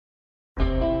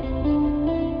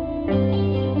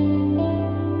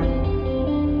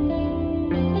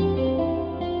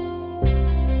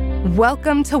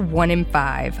Welcome to 1 in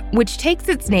 5, which takes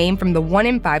its name from the 1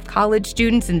 in 5 college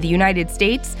students in the United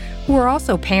States who are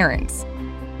also parents.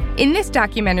 In this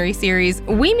documentary series,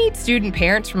 we meet student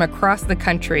parents from across the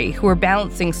country who are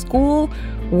balancing school,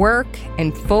 work,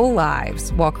 and full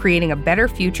lives while creating a better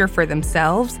future for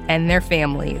themselves and their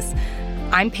families.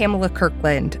 I'm Pamela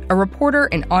Kirkland, a reporter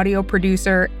and audio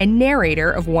producer and narrator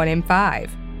of 1 in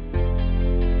 5.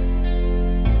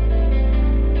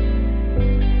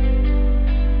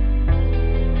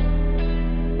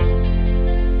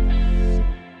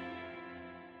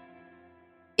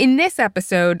 In this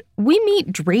episode, we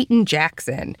meet Drayton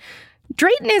Jackson.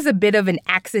 Drayton is a bit of an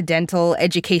accidental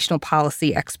educational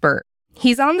policy expert.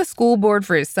 He's on the school board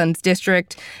for his son's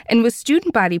district and was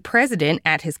student body president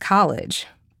at his college.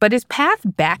 But his path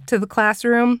back to the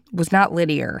classroom was not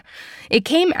linear. It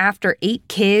came after 8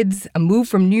 kids, a move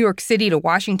from New York City to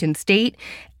Washington State,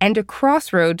 and a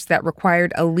crossroads that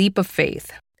required a leap of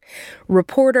faith.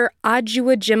 Reporter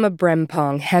Adjua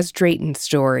Jima-Brempong has Drayton's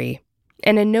story.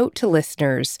 And a note to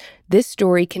listeners, this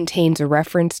story contains a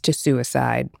reference to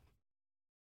suicide.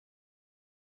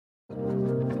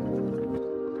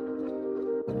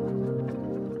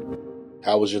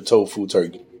 How was your tofu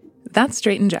turkey? That's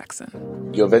Drayton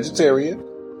Jackson. You're a vegetarian?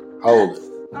 How old?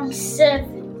 I'm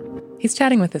 7. He's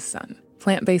chatting with his son,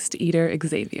 plant-based eater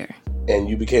Xavier.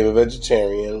 And you became a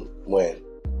vegetarian when?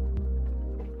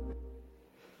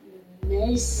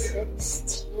 May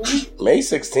 16. May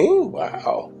 16?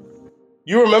 Wow.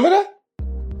 You remember that?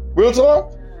 Real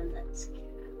talk? That's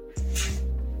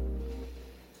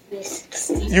May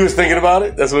 16. You was thinking about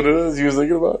it? That's what it is? You was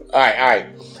thinking about it? All right.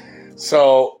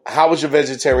 So, how was your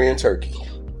vegetarian turkey?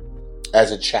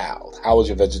 As a child, how was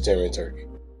your vegetarian turkey?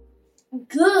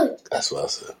 Good. That's what I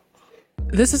said.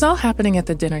 This is all happening at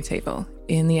the dinner table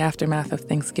in the aftermath of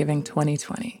Thanksgiving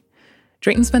 2020.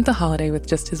 Drayton spent the holiday with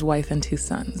just his wife and 2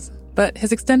 sons, but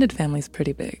his extended family's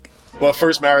pretty big. Well,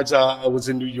 first marriage, I was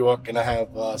in New York, and I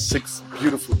have 6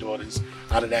 beautiful daughters.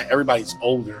 Out of that, everybody's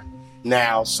older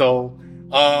now. So,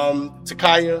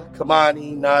 Takaya,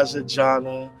 Kamani, Naja,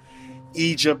 Jana,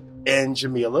 Egypt, and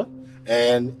Jamila.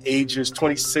 And ages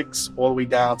 26 all the way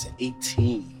down to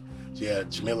 18. Yeah,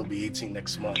 Jamila will be 18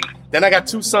 next month. Then I got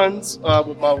 2 sons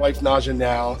with my wife, Naja,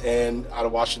 now, and out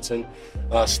of Washington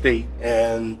State.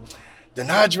 And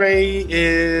Denadre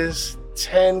is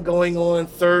 10 going on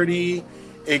 30.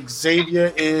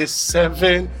 Xavier is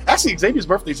 7. Actually, Xavier's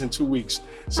birthday's in 2 weeks.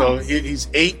 So he's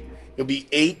 8. He'll be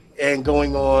 8 and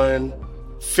going on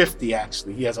 50,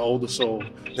 actually. He has an older soul.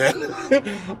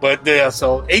 But yeah,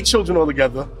 so 8 children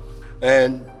altogether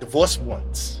and divorced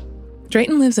once.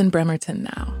 Drayton lives in Bremerton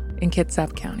now, in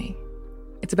Kitsap County.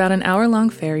 It's about an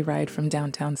hour-long ferry ride from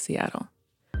downtown Seattle.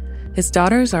 His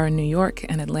daughters are in New York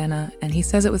and Atlanta, and he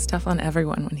says it was tough on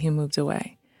everyone when he moved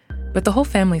away. But the whole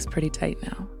family's pretty tight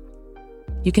now.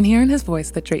 You can hear in his voice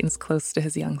that Drayton's close to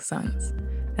his young sons,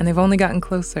 and they've only gotten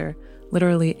closer,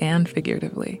 literally and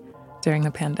figuratively, during the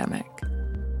pandemic.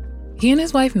 He and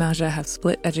his wife Naja have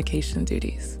split education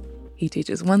duties. He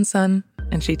teaches one son,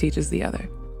 and she teaches the other.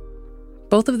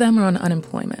 Both of them are on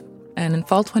unemployment, and in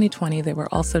fall 2020, they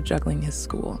were also juggling his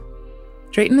school.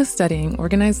 Drayton is studying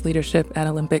organized leadership at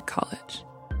Olympic College.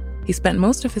 He spent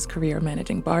most of his career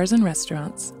managing bars and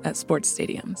restaurants at sports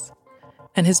stadiums.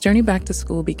 And his journey back to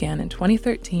school began in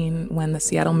 2013 when the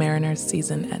Seattle Mariners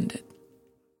season ended.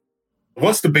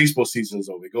 Once the baseball season is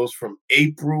over, it goes from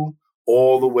April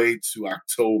all the way to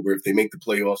October if they make the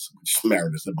playoffs, which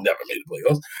Mariners have never made the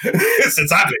playoffs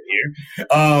since I've been here.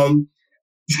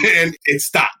 And it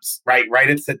stops, right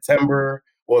in September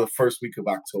or the first week of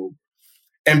October.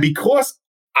 And because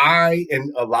I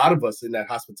and a lot of us in that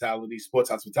sports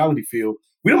hospitality field,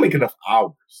 we don't make enough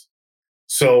hours.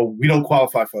 So we don't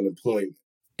qualify for unemployment.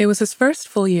 It was his first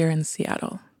full year in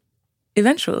Seattle.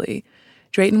 Eventually,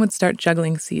 Drayton would start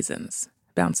juggling seasons,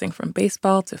 bouncing from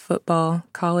baseball to football,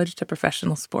 college to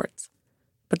professional sports.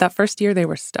 But that first year, they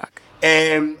were stuck.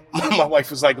 And my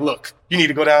wife was like, look, you need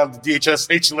to go down to DHS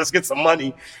station, let's get some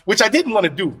money, which I didn't want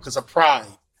to do because of pride.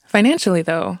 Financially,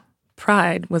 though,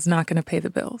 pride was not going to pay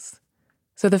the bills.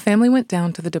 So the family went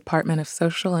down to the Department of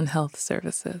Social and Health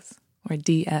Services, or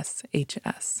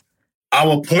DSHS.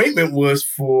 Our appointment was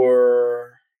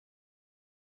for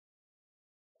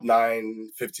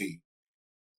 9:15.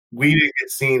 We didn't get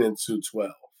seen until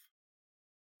 12.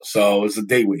 So it was a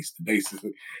day waste,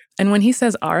 basically. And when he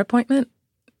says our appointment,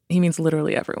 he means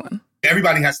literally everyone.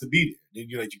 Everybody has to be there.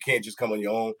 You can't just come on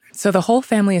your own. So the whole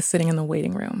family is sitting in the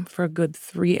waiting room for a good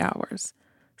 3 hours,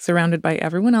 surrounded by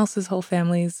everyone else's whole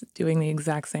families doing the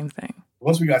exact same thing.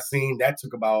 Once we got seen, that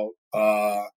took about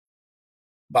a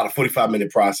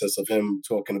 45-minute process of him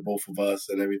talking to both of us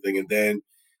and everything. And then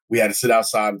we had to sit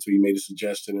outside until he made a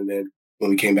suggestion. And then when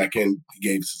we came back in, he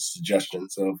gave us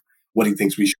suggestions of what he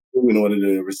thinks we should do in order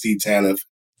to receive TANF.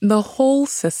 The whole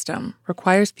system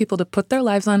requires people to put their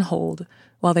lives on hold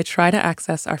while they try to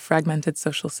access our fragmented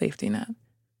social safety net.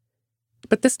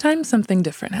 But this time, something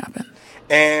different happened.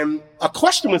 And a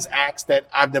question was asked that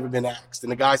I've never been asked.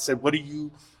 And the guy said, what do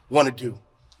you want to do?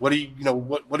 What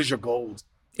is your goals?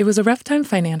 It was a rough time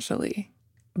financially,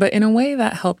 but in a way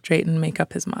that helped Drayton make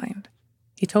up his mind.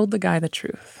 He told the guy the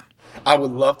truth. I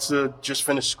would love to just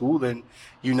finish school and,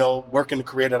 work in the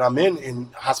career that I'm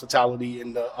in hospitality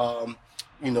and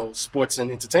the, sports and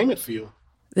entertainment field.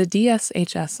 The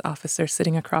DSHS officer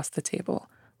sitting across the table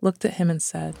looked at him and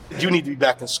said, "You need to be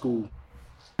back in school."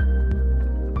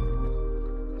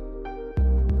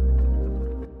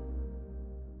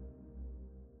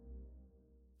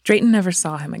 Drayton never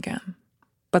saw him again,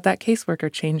 but that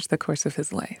caseworker changed the course of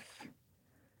his life.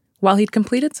 While he'd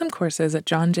completed some courses at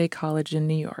John Jay College in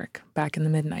New York back in the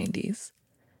mid-90s,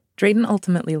 Drayton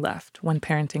ultimately left when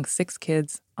parenting 6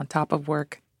 kids on top of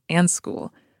work and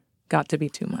school got to be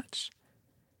too much.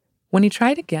 When he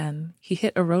tried again, he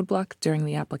hit a roadblock during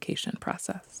the application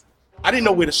process. I didn't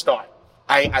know where to start.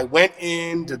 I went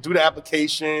in to do the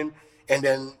application, and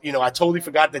then, I totally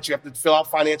forgot that you have to fill out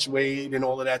financial aid and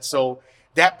all of that. So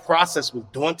that process was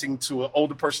daunting to an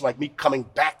older person like me coming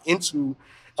back into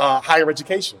higher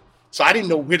education. So I didn't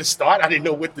know where to start. I didn't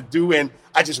know what to do, and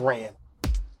I just ran.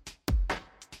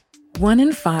 1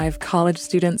 in 5 college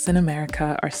students in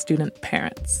America are student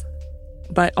parents.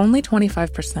 But only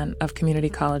 25% of community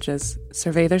colleges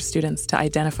survey their students to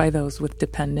identify those with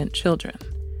dependent children.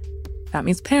 That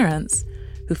means parents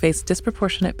who face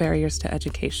disproportionate barriers to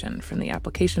education, from the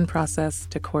application process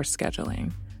to course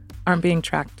scheduling, aren't being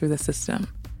tracked through the system.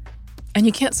 And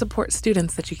you can't support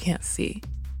students that you can't see.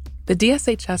 The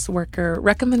DSHS worker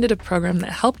recommended a program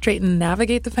that helped Drayton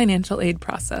navigate the financial aid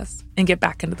process and get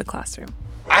back into the classroom.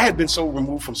 I had been so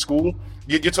removed from school.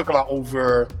 You're talking about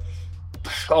over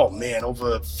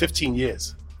 15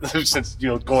 years since,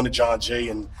 going to John Jay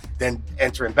and then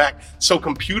entering back. So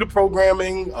computer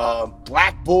programming,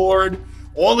 Blackboard,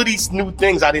 all of these new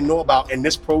things I didn't know about, and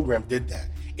this program did that.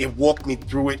 It walked me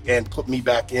through it and put me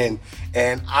back in.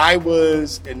 And I made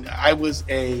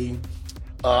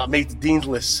the dean's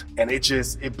list, and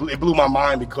it blew my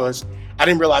mind because I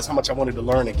didn't realize how much I wanted to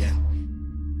learn again.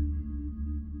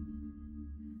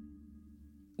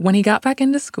 When he got back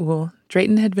into school,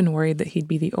 Drayton had been worried that he'd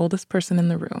be the oldest person in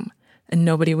the room and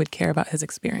nobody would care about his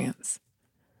experience.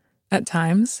 At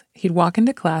times, he'd walk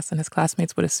into class and his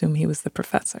classmates would assume he was the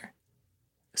professor.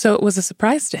 So it was a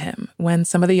surprise to him when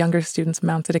some of the younger students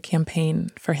mounted a campaign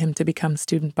for him to become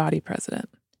student body president.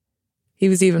 He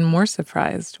was even more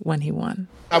surprised when he won.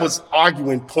 I was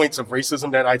arguing points of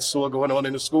racism that I saw going on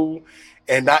in the school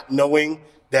and not knowing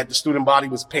that the student body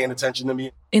was paying attention to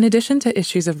me. In addition to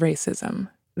issues of racism,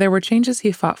 there were changes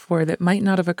he fought for that might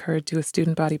not have occurred to a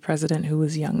student body president who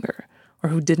was younger or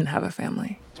who didn't have a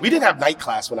family. We didn't have night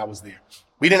class when I was there.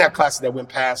 We didn't have classes that went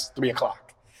past 3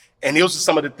 o'clock. And those are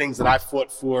some of the things that I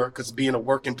fought for, because being a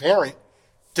working parent,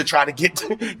 to try to get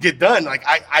done. Like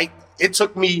it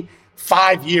took me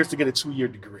 5 years to get a 2-year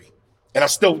degree, and I'm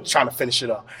still trying to finish it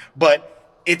up.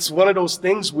 But it's one of those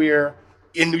things where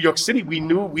in New York City, we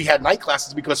knew we had night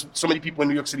classes because so many people in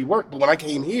New York City work. But when I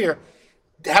came here,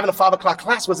 having a 5 o'clock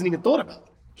class wasn't even thought about.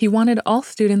 He wanted all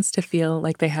students to feel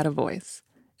like they had a voice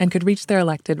and could reach their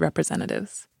elected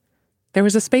representatives. There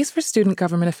was a space for student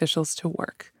government officials to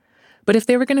work. But if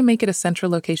they were going to make it a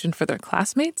central location for their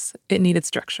classmates, it needed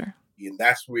structure. And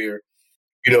that's where,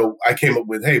 I came up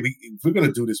with, hey, if we're going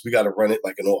to do this, we got to run it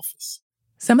like an office.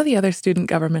 Some of the other student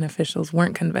government officials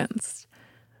weren't convinced.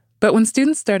 But when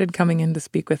students started coming in to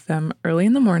speak with them early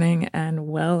in the morning and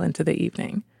well into the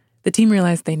evening, the team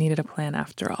realized they needed a plan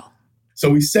after all.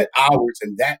 So we set hours,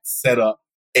 and that set up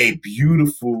a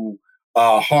beautiful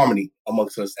harmony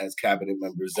amongst us as cabinet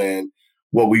members. And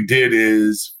what we did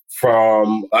is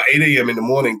from 8 a.m. in the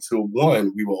morning till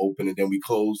 1, we were open, and then we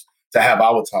closed to have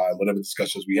our time, whatever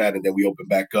discussions we had, and then we opened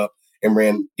back up and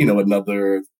ran,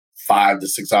 another 5 to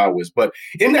 6 hours. But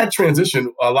in that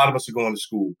transition, a lot of us are going to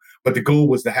school, but the goal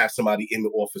was to have somebody in the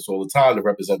office all the time to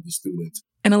represent the students.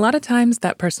 And a lot of times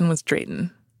that person was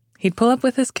Drayton. He'd pull up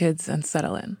with his kids and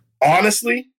settle in.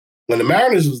 Honestly, when the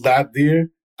Mariners was not there,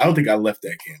 I don't think I left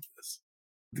that campus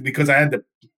because I had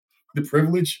the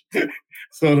privilege.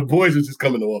 So the boys would just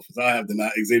come in the office. I have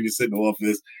to Xavier sit in the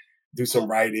office, do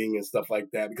some writing and stuff like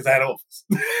that because I had an office.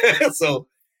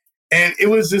 And it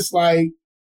was just like,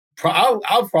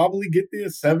 I'll probably get there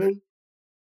 7,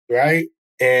 right?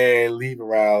 And leave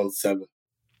around 7.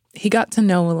 He got to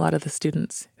know a lot of the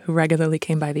students who regularly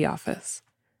came by the office.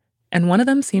 And one of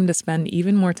them seemed to spend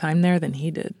even more time there than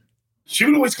he did. She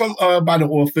would always come by the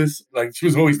office. Like, she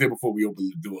was always there before we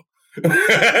opened the door.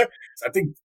 I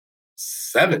think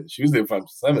 7. She was there from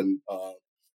 7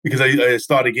 because I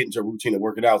started getting to a routine of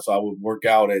working out. So I would work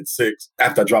out at 6.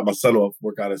 After I dropped my son off,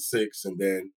 work out at 6, and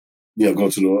then, go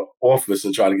to the office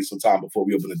and try to get some time before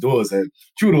we open the doors. And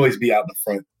she would always be out in the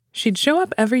front. She'd show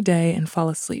up every day and fall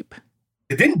asleep.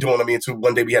 It didn't dawn on me until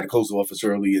one day we had to close the office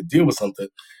early and deal with something.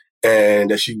 And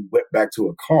that she went back to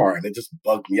her car, and it just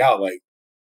bugged me out. Like,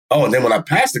 oh, and then when I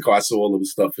passed the car, I saw all of the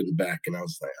stuff in the back, and I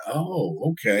was like,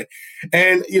 oh, okay.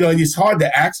 And, it's hard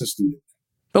to ask a student.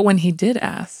 But when he did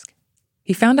ask,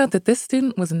 he found out that this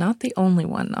student was not the only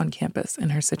one on campus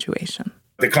in her situation.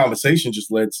 The conversation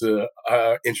just led to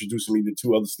introducing me to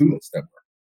 2 other students that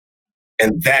were.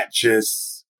 And that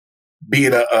just,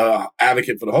 being an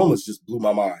advocate for the homeless, just blew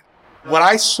my mind. What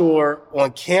I saw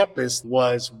on campus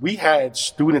was we had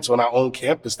students on our own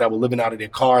campus that were living out of their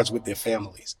cars with their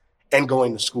families and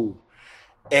going to school.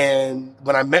 And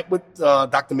when I met with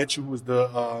Dr. Mitchell, who was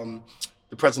the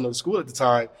president of the school at the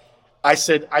time, I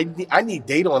said, I need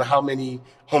data on how many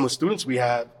homeless students we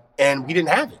have, and we didn't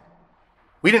have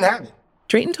it.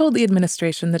 Drayton told the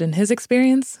administration that in his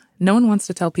experience, no one wants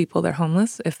to tell people they're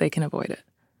homeless if they can avoid it.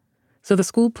 So the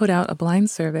school put out a blind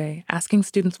survey asking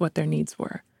students what their needs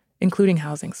were, including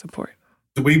housing support.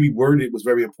 The way we worded it was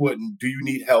very important. Do you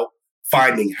need help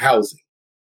finding housing?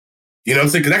 You know what I'm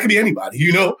saying? Because that could be anybody,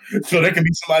 So that could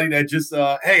be somebody that just,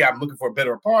 hey, I'm looking for a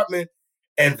better apartment.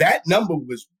 And that number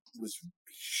was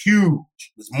huge.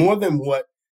 It was more than what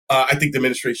I think the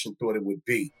administration thought it would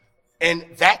be. And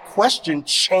that question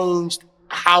changed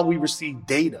how we received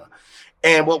data.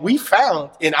 And what we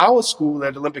found in our school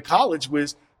at Olympic College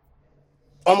was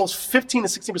almost 15 to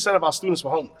 16% of our students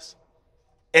were homeless.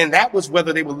 And that was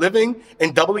whether they were living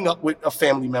and doubling up with a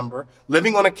family member,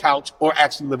 living on a couch, or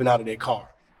actually living out of their car.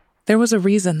 There was a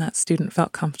reason that student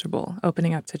felt comfortable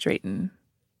opening up to Drayton,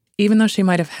 even though she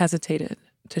might have hesitated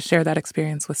to share that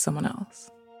experience with someone else.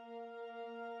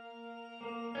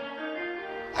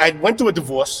 I went through a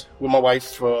divorce with my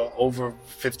wife for over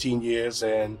 15 years,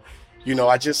 and,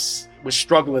 I just was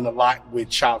struggling a lot with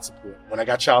child support. When I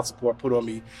got child support put on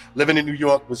me, living in New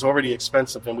York was already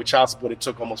expensive, and with child support, it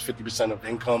took almost 50% of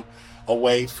income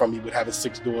away from me with having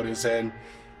 6 daughters, and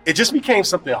it just became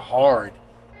something hard.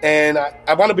 And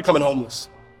I wound up becoming homeless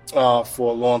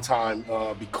for a long time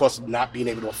because of not being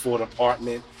able to afford an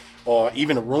apartment or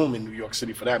even a room in New York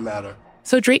City, for that matter.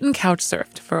 So Drayton couch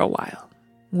surfed for a while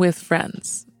with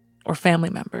friends or family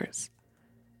members.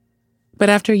 But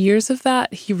after years of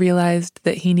that, he realized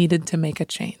that he needed to make a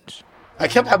change. I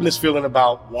kept having this feeling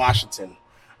about Washington,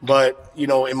 but,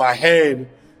 in my head,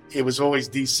 it was always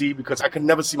D.C. because I could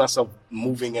never see myself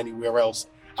moving anywhere else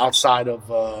outside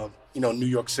of, New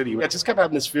York City. I just kept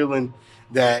having this feeling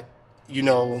that,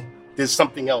 there's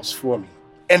something else for me.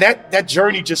 And that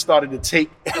journey just started to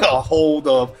take a hold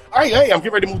of, all right, hey, I'm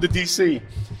getting ready to move to D.C.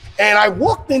 And I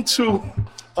walked into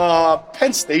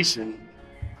Penn Station,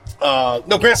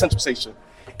 Grand Central Station,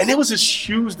 and there was this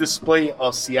huge display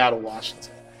of Seattle,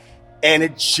 Washington. And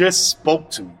it just spoke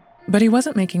to me. But he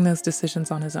wasn't making those decisions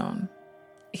on his own.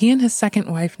 He and his second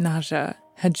wife, Naja,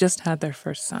 had just had their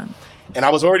first son. And I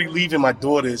was already leaving my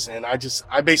daughters, and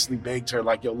I basically begged her,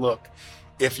 like, yo, look,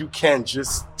 if you can,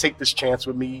 just take this chance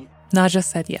with me. Naja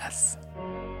said yes.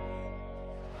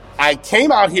 I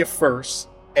came out here first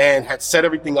and had set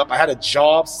everything up. I had a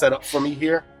job set up for me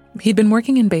here. He'd been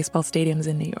working in baseball stadiums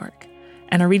in New York,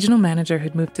 and a regional manager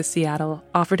who'd moved to Seattle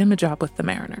offered him a job with the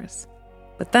Mariners.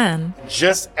 But then,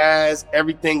 just as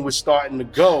everything was starting to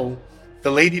go,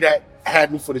 the lady that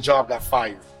had me for the job got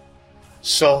fired.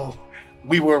 So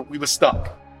we were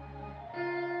stuck.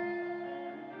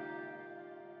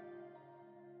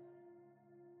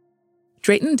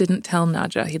 Drayton didn't tell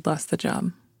Naja he'd lost the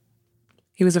job.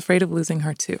 He was afraid of losing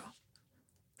her too.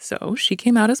 So she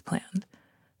came out as planned,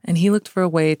 and he looked for a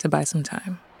way to buy some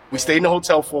time. We stayed in the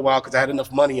hotel for a while because I had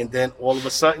enough money, and then all of a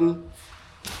sudden,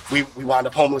 we wound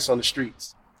up homeless on the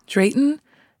streets. Drayton,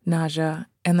 Naja,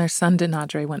 and their son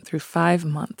Denadre went through 5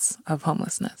 months of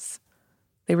homelessness.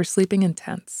 They were sleeping in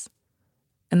tents.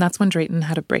 And that's when Drayton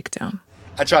had a breakdown.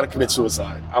 I tried to commit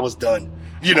suicide. I was done.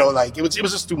 It was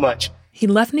just too much. He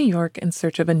left New York in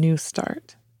search of a new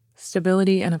start,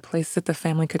 stability and a place that the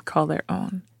family could call their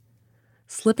own.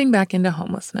 Slipping back into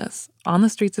homelessness on the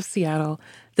streets of Seattle,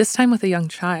 this time with a young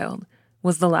child,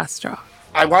 was the last straw.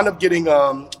 I wound up getting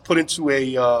put into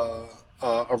a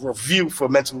review for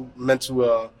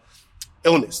mental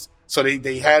illness. So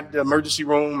they had the emergency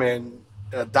room, and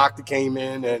a doctor came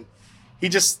in, and he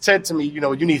just said to me, you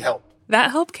need help.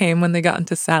 That help came when they got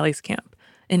into Sally's camp,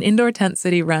 an indoor tent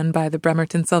city run by the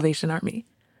Bremerton Salvation Army.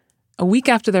 A week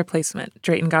after their placement,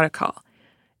 Drayton got a call.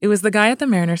 It was the guy at the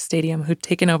Mariners Stadium who'd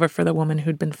taken over for the woman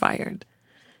who'd been fired.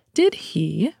 Did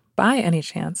he, by any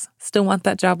chance, still want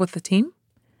that job with the team?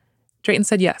 Drayton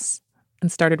said yes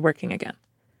and started working again.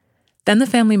 Then the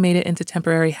family made it into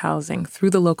temporary housing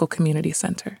through the local community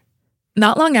center.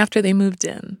 Not long after they moved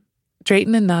in,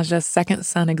 Drayton and Naja's second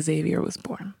son, Xavier, was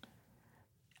born.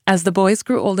 As the boys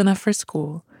grew old enough for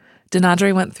school,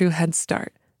 Denadre went through Head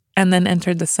Start and then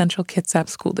entered the Central Kitsap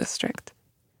School District.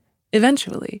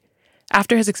 Eventually,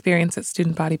 after his experience as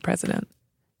student body president,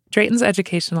 Drayton's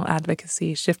educational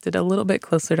advocacy shifted a little bit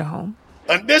closer to home.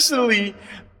 Initially,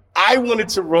 I wanted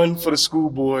to run for the school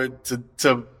board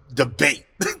to debate.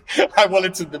 I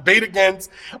wanted to debate against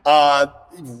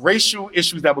racial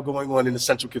issues that were going on in the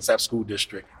Central Kitsap School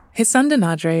District. His son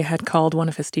Denadre had called one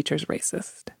of his teachers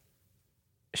racist.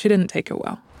 She didn't take it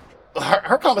well.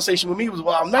 Her conversation with me was,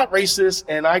 well, I'm not racist,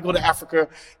 and I go to Africa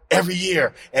every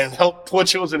year and help poor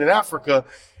children in Africa.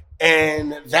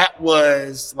 And that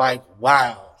was like,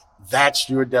 wow, that's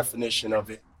your definition of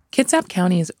it. Kitsap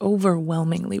County is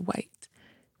overwhelmingly white,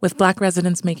 with Black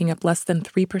residents making up less than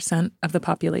 3% of the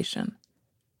population.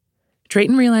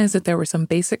 Drayton realized that there were some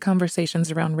basic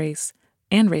conversations around race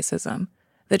and racism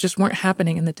that just weren't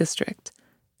happening in the district,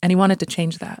 and he wanted to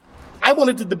change that. I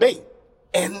wanted to debate,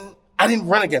 and I didn't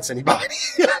run against anybody.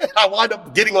 I wound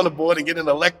up getting on the board and getting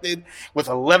elected with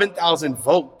 11,000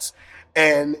 votes.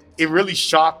 And it really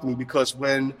shocked me because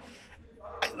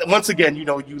once again, you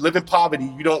live in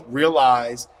poverty, you don't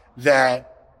realize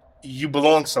that you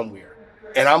belong somewhere.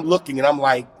 And I'm looking and I'm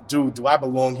like, dude, do I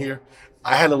belong here?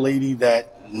 I had a lady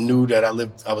that knew that I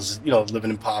was living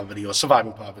in poverty or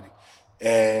surviving poverty.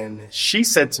 And she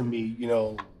said to me,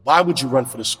 why would you run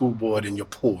for the school board and you're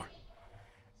poor?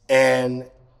 And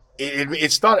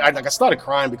it started, I started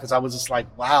crying because I was just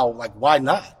like, wow, like, why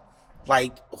not?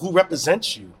 Like, who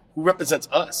represents you? Who represents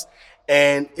us?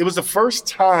 And it was the first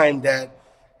time that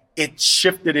it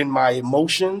shifted in my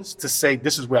emotions to say,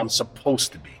 this is where I'm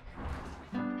supposed to be.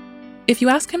 If you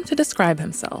ask him to describe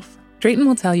himself, Drayton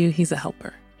will tell you he's a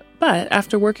helper. But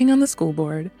after working on the school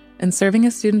board and serving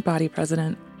as student body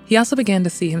president, he also began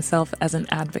to see himself as an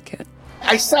advocate.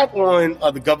 I sat on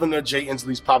the Governor Jay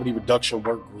Inslee's poverty reduction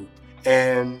work group.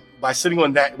 And by sitting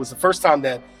on that, it was the first time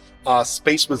that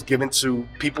space was given to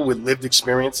people with lived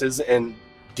experiences and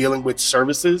dealing with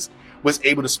services, was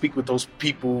able to speak with those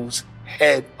people's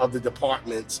head of the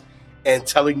departments and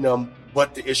telling them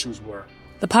what the issues were.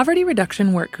 The Poverty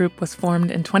Reduction Work Group was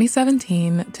formed in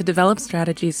 2017 to develop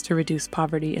strategies to reduce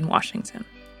poverty in Washington.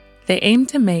 They aimed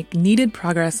to make needed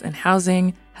progress in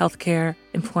housing, healthcare,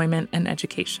 employment, and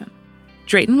education.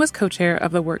 Drayton was co-chair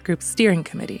of the work group's steering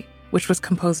committee, which was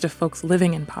composed of folks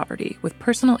living in poverty with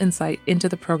personal insight into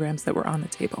the programs that were on the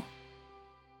table.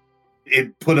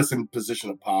 It put us in a position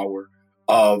of power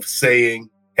of saying,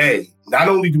 hey, not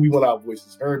only do we want our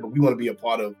voices heard, but we want to be a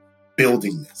part of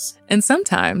building this. And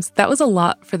sometimes that was a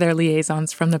lot for their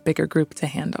liaisons from the bigger group to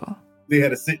handle. They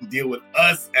had to sit and deal with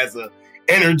us as an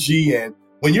energy. And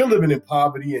when you're living in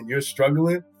poverty and you're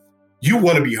struggling, you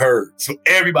want to be heard. So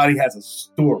everybody has a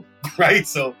story, right?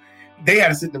 So they had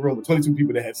to sit in the room with 22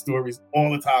 people that had stories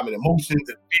all the time and emotions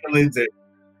and feelings. And,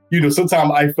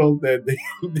 sometimes I felt that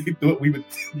they thought we were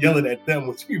yelling at them,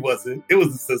 which we wasn't. It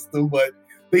was the system, but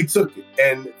they took it.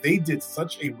 And they did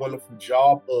such a wonderful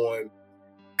job on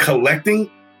collecting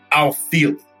our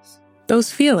feelings.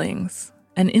 Those feelings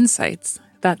and insights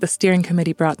that the steering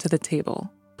committee brought to the table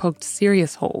poked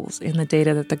serious holes in the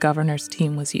data that the governor's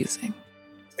team was using.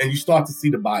 And you start to see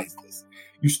the biasness.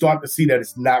 You start to see that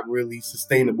it's not really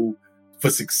sustainable for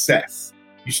success.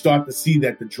 You start to see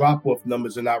that the drop-off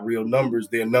numbers are not real numbers.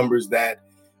 They're numbers that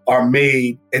are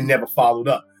made and never followed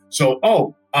up. So,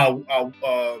 our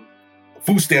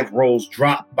food stamp rolls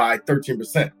dropped by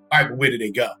 13%. All right, but where did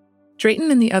they go? Drayton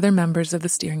and the other members of the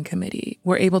steering committee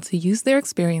were able to use their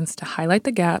experience to highlight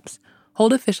the gaps,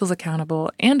 hold officials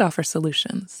accountable, and offer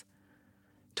solutions.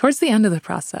 Towards the end of the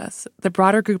process, the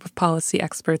broader group of policy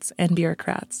experts and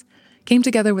bureaucrats came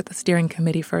together with the steering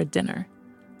committee for a dinner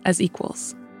as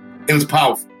equals. It was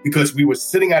powerful because we were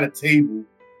sitting at a table,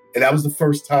 and that was the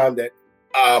first time that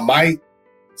my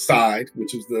side,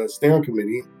 which was the steering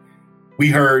committee, we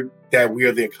heard that we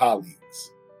are their colleagues.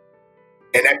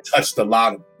 And that touched a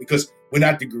lot of them because we're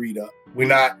not degreed up. We're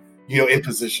not, in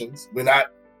positions. We're not,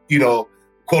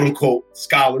 quote unquote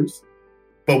scholars,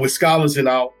 but we're scholars in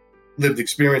our lived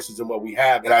experiences and what we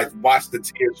have. And I watched the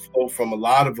tears flow from a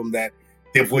lot of them that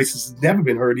their voices have never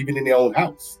been heard, even in their own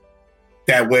house.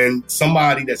 That when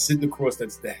somebody that's sitting across,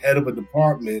 that's the head of a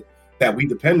department that we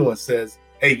depend on says,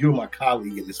 hey, you're my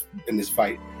colleague in this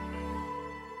fight.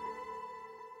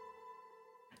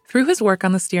 Through his work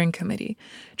on the steering committee,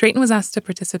 Drayton was asked to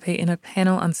participate in a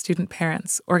panel on student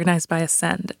parents organized by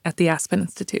Ascend at the Aspen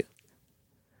Institute.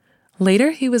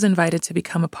 Later, he was invited to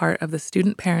become a part of the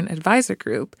Student Parent Advisor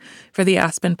Group for the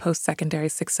Aspen Post-Secondary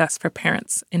Success for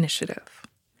Parents initiative.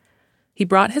 He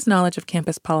brought his knowledge of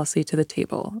campus policy to the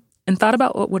table and thought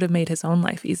about what would have made his own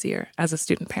life easier as a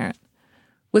student parent.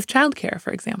 With childcare,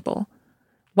 for example,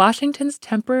 Washington's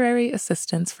Temporary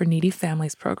Assistance for Needy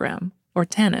Families program, or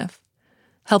TANF,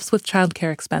 helps with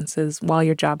childcare expenses while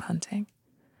you're job hunting.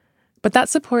 But that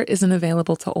support isn't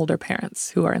available to older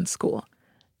parents who are in school,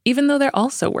 even though they're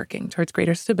also working towards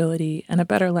greater stability and a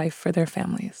better life for their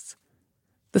families.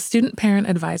 The Student Parent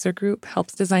Advisor Group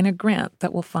helps design a grant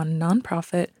that will fund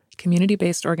nonprofit,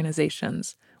 community-based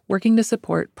organizations working to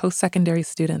support post-secondary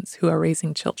students who are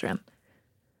raising children.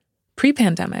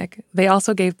 Pre-pandemic, they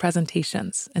also gave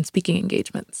presentations and speaking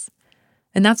engagements.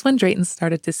 And that's when Drayton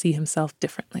started to see himself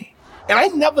differently. And I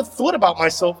never thought about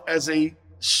myself as a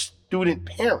student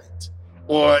parent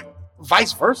or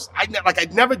vice versa.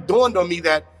 It never dawned on me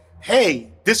that,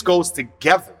 hey, this goes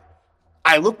together.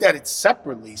 I looked at it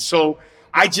separately. So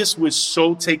I just was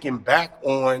so taken back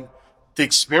on the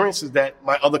experiences that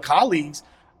my other colleagues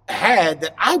had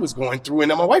that I was going through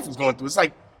and that my wife was going through. It's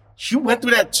like, you went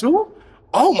through that too?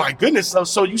 Oh my goodness.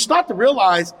 So you start to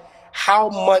realize how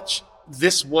much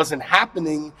this wasn't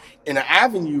happening in an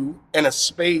avenue and a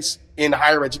space in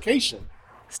higher education.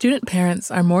 Student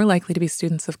parents are more likely to be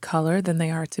students of color than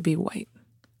they are to be white.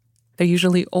 They're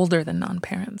usually older than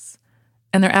non-parents,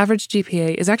 and their average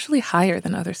GPA is actually higher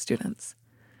than other students.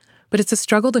 But it's a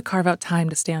struggle to carve out time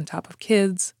to stay on top of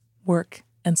kids, work,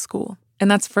 and school.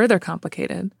 And that's further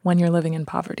complicated when you're living in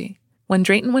poverty. When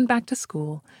Drayton went back to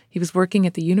school, he was working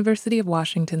at the University of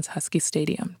Washington's Husky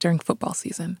Stadium during football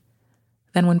season.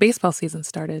 Then when baseball season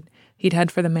started, he'd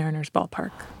head for the Mariners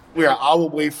ballpark. We're an hour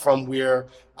away from where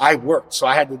I worked, so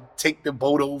I had to take the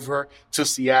boat over to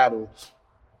Seattle.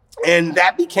 And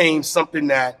that became something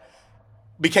that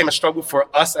became a struggle for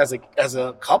us as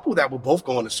a couple that were both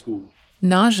going to school.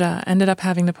 Naja ended up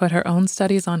having to put her own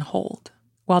studies on hold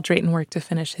while Drayton worked to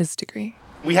finish his degree.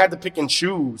 We had to pick and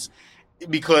choose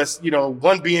because,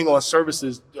 one being on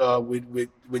services with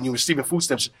when you were receiving food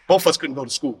stamps, both of us couldn't go to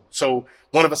school. So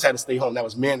one of us had to stay home. That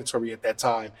was mandatory at that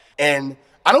time. And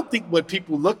I don't think what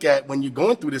people look at when you're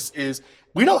going through this is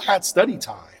we don't have study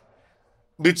time.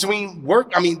 Between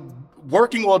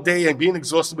working all day and being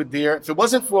exhausted with there, if it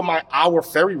wasn't for my hour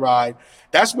ferry ride,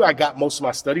 that's where I got most of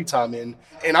my study time in.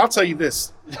 And I'll tell you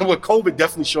this, what COVID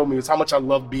definitely showed me is how much I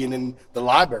love being in the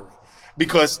library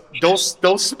because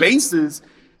those spaces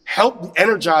helped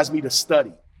energize me to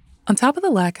study. On top of the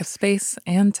lack of space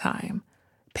and time,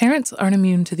 parents aren't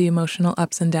immune to the emotional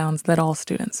ups and downs that all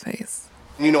students face.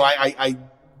 I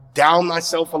down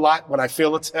myself a lot when I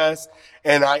fail a test,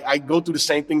 and I go through the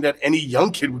same thing that any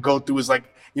young kid would go through is like,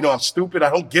 I'm stupid, I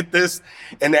don't get this,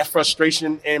 and that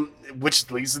frustration, and which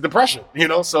leads to depression,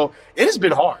 so it has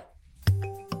been hard.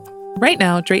 Right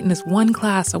now, Drayton is one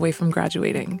class away from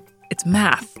graduating. It's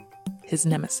math, his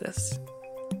nemesis.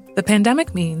 The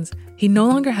pandemic means he no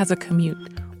longer has a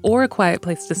commute or a quiet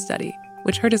place to study,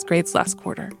 which hurt his grades last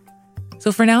quarter.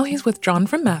 So for now, he's withdrawn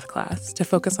from math class to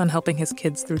focus on helping his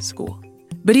kids through school.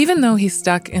 But even though he's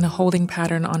stuck in a holding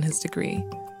pattern on his degree,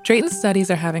 Drayton's studies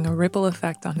are having a ripple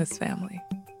effect on his family.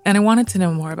 And I wanted to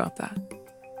know more about that.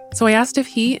 So I asked if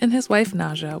he and his wife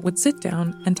Naja would sit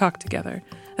down and talk together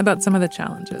about some of the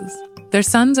challenges. Their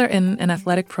sons are in an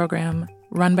athletic program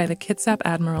run by the Kitsap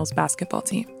Admirals basketball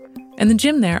team, and the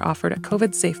gym there offered a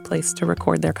COVID-safe place to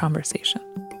record their conversation.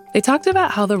 They talked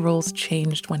about how the roles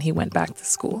changed when he went back to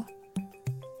school.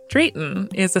 Drayton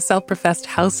is a self-professed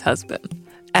house husband,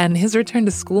 and his return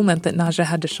to school meant that Naja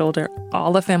had to shoulder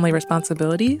all the family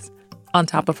responsibilities on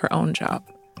top of her own job.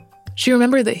 She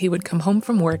remembered that he would come home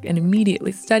from work and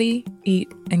immediately study, eat,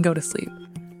 and go to sleep.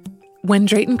 When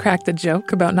Drayton cracked a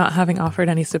joke about not having offered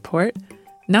any support,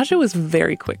 Naja was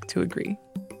very quick to agree.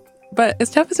 But as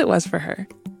tough as it was for her,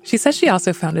 she says she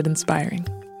also found it inspiring.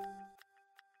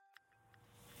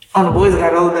 When the boys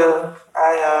got older,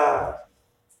 I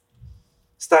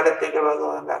started thinking about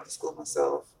going back to school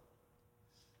myself.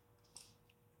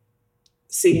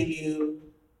 Seeing you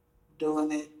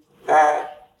doing it,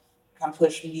 that kind of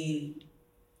pushed me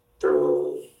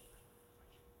through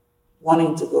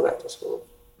wanting to go back to school.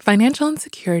 Financial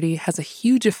insecurity has a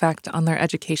huge effect on their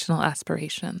educational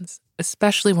aspirations,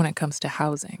 especially when it comes to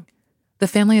housing. The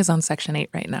family is on Section 8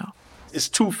 right now. It's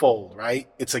twofold, right?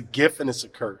 It's a gift and it's a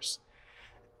curse.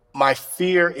 My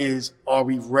fear is, are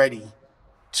we ready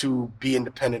to be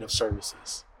independent of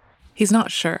services? He's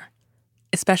not sure,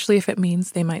 especially if it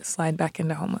means they might slide back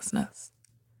into homelessness.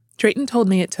 Drayton told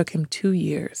me it took him 2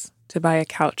 years to buy a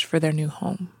couch for their new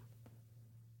home.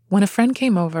 When a friend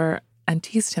came over and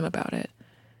teased him about it,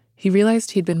 he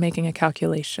realized he'd been making a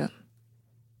calculation.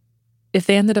 If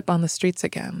they ended up on the streets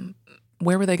again,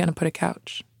 where were they going to put a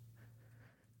couch?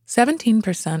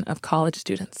 17% of college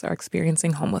students are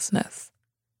experiencing homelessness.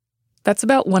 That's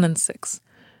about 1 in 6,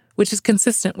 which is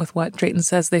consistent with what Drayton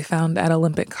says they found at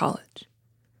Olympic College.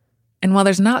 And while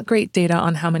there's not great data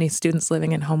on how many students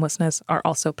living in homelessness are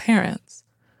also parents,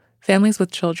 families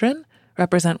with children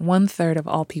represent 1/3 of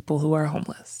all people who are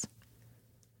homeless.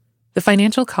 The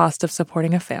financial cost of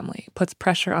supporting a family puts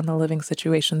pressure on the living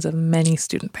situations of many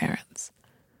student parents.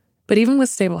 But even with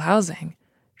stable housing,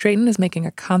 Drayton is making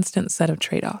a constant set of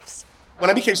trade-offs. When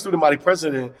I became student body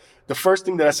president, the first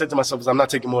thing that I said to myself was, I'm not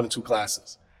taking more than 2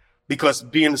 classes. Because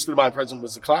being the student body president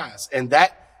was a class. And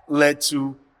that led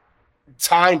to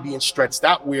time being stretched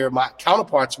out where my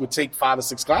counterparts would take 5 or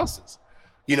 6 classes.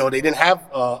 They didn't have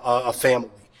a family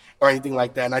or anything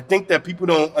like that. And I think that people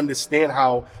don't understand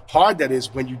how hard that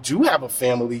is when you do have a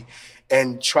family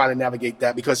and try to navigate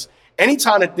that. Because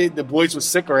anytime that the boys were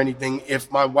sick or anything,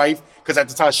 if my wife, because at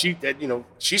the time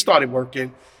she started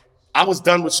working, I was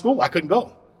done with school. I couldn't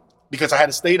go because I had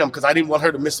to stay them because I didn't want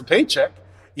her to miss a paycheck,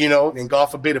 and God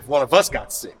forbid if one of us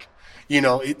got sick.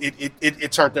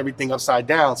 It turned everything upside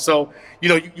down. So,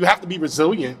 you have to be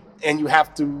resilient and you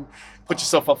have to put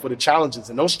yourself up for the challenges.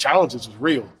 And those challenges was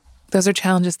real. Those are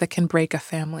challenges that can break a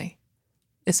family,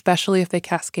 especially if they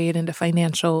cascade into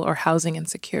financial or housing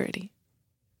insecurity.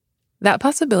 That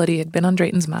possibility had been on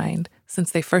Drayton's mind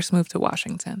since they first moved to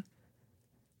Washington.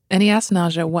 And he asked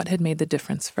Naja what had made the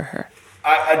difference for her.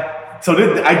 I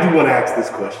do want to ask this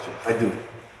question. I do.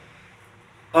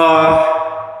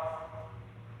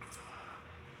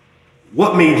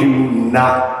 What made you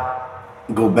not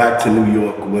go back to New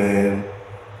York when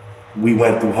we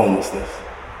went through homelessness?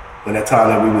 When that time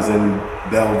that we was in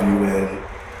Bellevue and,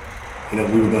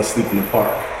 we were going to sleep in the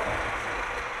park.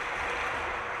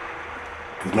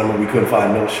 Because remember, we couldn't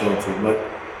find no shelter.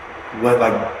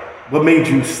 What made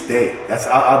you stay?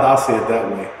 I'll say it that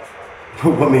way.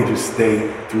 What made you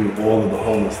stay through all of the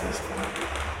homelessness?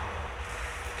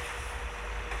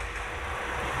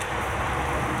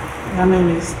 What made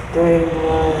me stay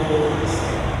was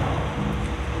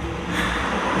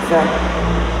the fact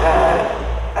that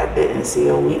I didn't see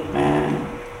a weak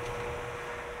man.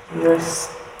 You're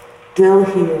still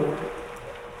here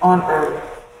on earth,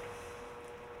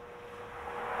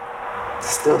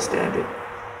 still standing.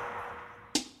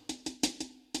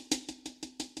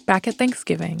 Back at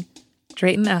Thanksgiving,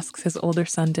 Drayton asks his older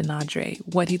son, Denadre,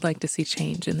 what he'd like to see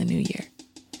change in the new year.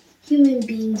 Human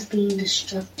beings being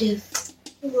destructive.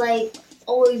 Like,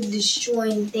 always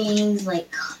destroying things,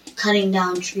 like cutting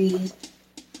down trees.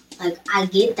 Like, I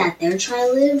get that they're trying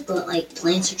to live, but,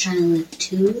 plants are trying to live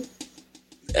too.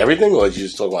 Everything, or you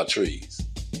just talk about trees?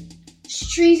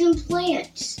 It's trees and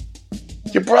plants.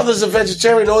 Your brother's a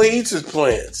vegetarian, all he eats is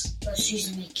plants. But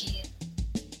trees make air.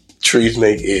 Trees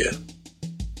make air.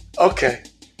 Okay.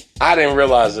 I didn't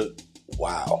realize it.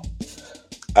 Wow.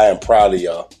 I am proud of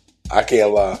y'all. I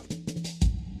can't lie.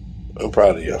 I'm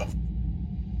proud of y'all.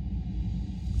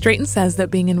 Drayton says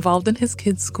that being involved in his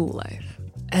kids' school life,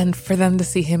 and for them to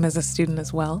see him as a student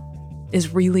as well,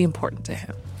 is really important to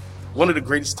him. One of the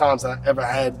greatest times I ever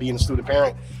had being a student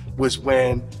parent was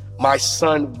when my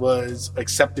son was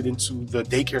accepted into the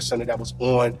daycare center that was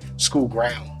on school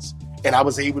grounds. And I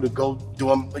was able to go do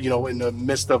him, in the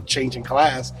midst of changing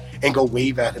class and go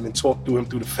wave at him and talk to him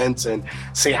through the fence and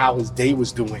say how his day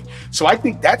was doing. So I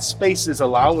think that space is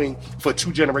allowing for a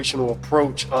 2-generational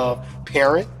approach of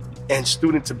parent and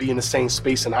student to be in the same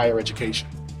space in higher education.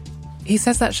 He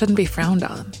says that shouldn't be frowned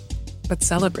on, but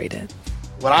celebrated.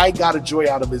 What I got a joy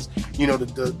out of is,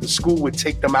 the school would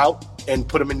take them out and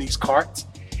put them in these carts.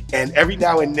 And every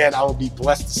now and then I would be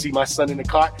blessed to see my son in the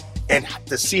cart and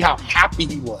to see how happy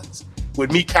he was with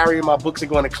me carrying my books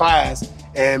and going to class.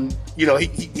 And,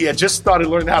 he had just started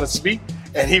learning how to speak.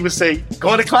 And he would say,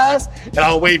 going to class? And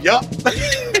I would wave, yup.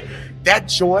 That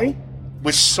joy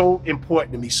was so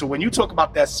important to me. So when you talk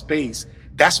about that space,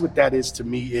 that's what that is to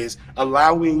me, is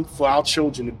allowing for our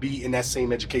children to be in that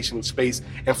same educational space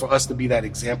and for us to be that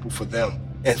example for them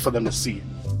and for them to see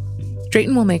it.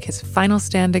 Drayton will make his final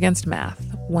stand against math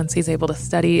once he's able to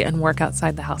study and work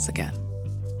outside the house again.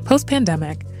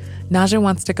 Post-pandemic, Naja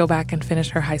wants to go back and finish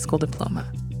her high school diploma.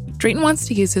 Drayton wants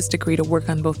to use his degree to work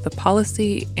on both the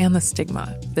policy and the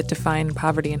stigma that define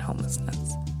poverty and homelessness.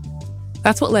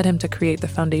 That's what led him to create the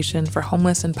Foundation for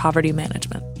Homeless and Poverty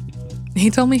Management. He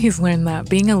told me he's learned that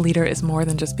being a leader is more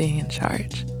than just being in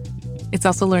charge. It's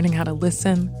also learning how to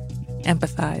listen,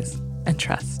 empathize, and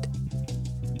trust.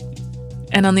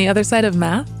 And on the other side of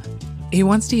math, he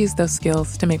wants to use those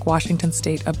skills to make Washington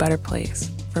State a better place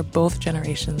for both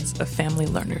generations of family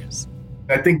learners.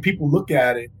 I think people look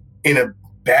at it in a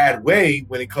bad way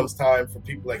when it comes time for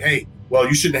people like, hey, well,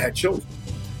 you shouldn't have had children.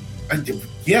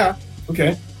 Yeah,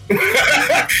 okay.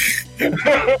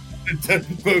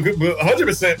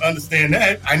 100% understand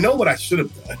that. I know what I should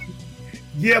have done.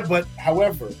 Yeah, but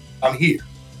however, I'm here.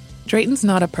 Drayton's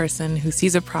not a person who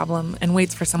sees a problem and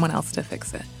waits for someone else to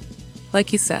fix it. Like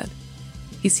he said,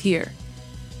 he's here.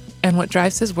 And what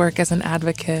drives his work as an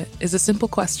advocate is a simple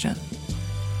question.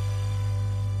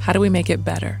 How do we make it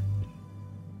better?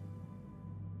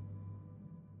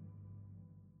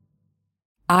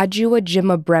 Ajua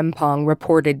Jima Brempong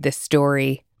reported this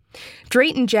story.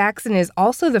 Drayton Jackson is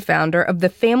also the founder of the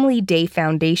Family Day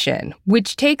Foundation,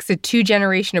 which takes a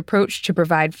two-generation approach to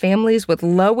provide families with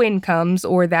low incomes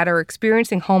or that are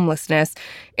experiencing homelessness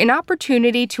an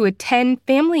opportunity to attend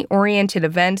family-oriented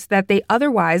events that they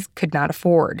otherwise could not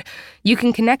afford. You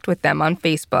can connect with them on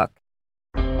Facebook.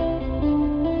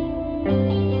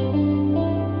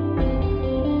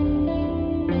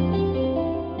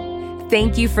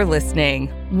 Thank you for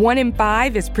listening. 1 in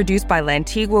 5 is produced by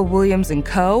Lantigua Williams &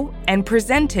 Co. and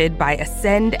presented by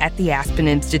Ascend at the Aspen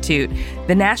Institute,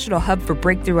 the national hub for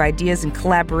breakthrough ideas and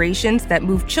collaborations that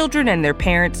move children and their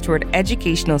parents toward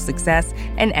educational success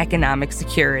and economic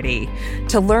security.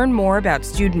 To learn more about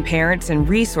student parents and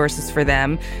resources for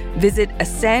them, visit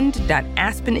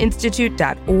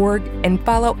ascend.aspeninstitute.org and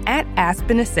follow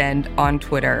 @AspenAscend on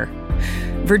Twitter.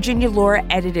 Virginia Laura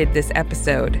edited this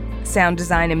episode. Sound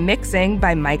design and mixing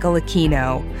by Michael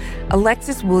Aquino.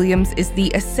 Alexis Williams is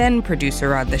the Ascend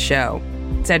producer on the show.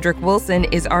 Cedric Wilson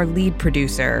is our lead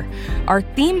producer. Our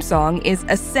theme song is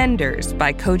Ascenders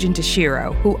by Kojin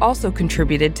Tashiro, who also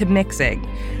contributed to mixing.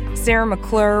 Sarah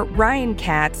McClure, Ryan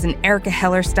Katz, and Erica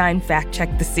Hellerstein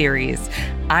fact-checked the series.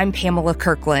 I'm Pamela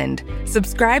Kirkland.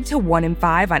 Subscribe to 1 in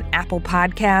 5 on Apple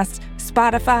Podcasts,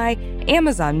 Spotify,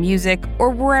 Amazon Music, or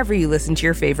wherever you listen to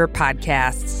your favorite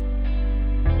podcasts.